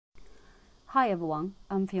Hi everyone,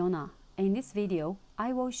 I'm Fiona. In this video,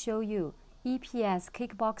 I will show you EPS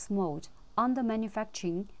kickbox mold under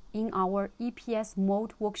manufacturing in our EPS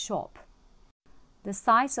mold workshop. The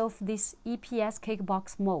size of this EPS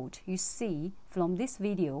kickbox mold you see from this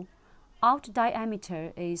video, out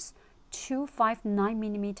diameter is 259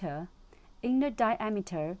 mm, inner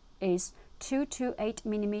diameter is 228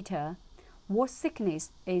 mm, wall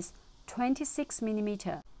thickness is 26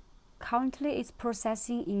 mm. Currently, it's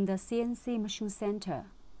processing in the CNC machine center.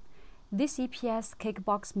 This EPS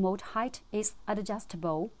kickbox mold height is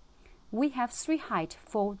adjustable. We have 3 heights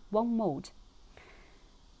for one mold.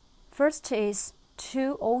 First is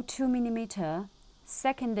 202 mm,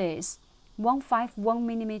 second is 151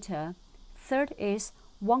 mm, third is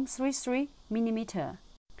 133 mm.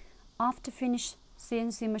 After finish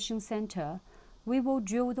CNC machine center, we will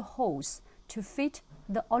drill the holes to fit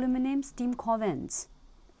the aluminum steam core vents.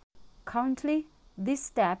 Currently, this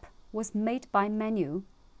step was made by manual.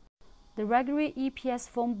 The regular EPS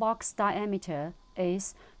foam box diameter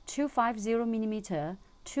is 250 mm,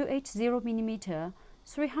 280 mm,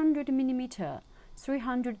 300 mm,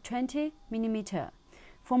 320 mm.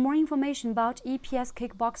 For more information about EPS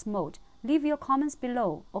kickbox mold, leave your comments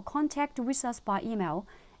below or contact with us by email.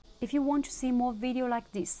 If you want to see more videos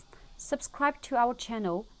like this, subscribe to our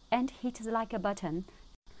channel and hit the like button.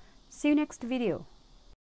 See you next video.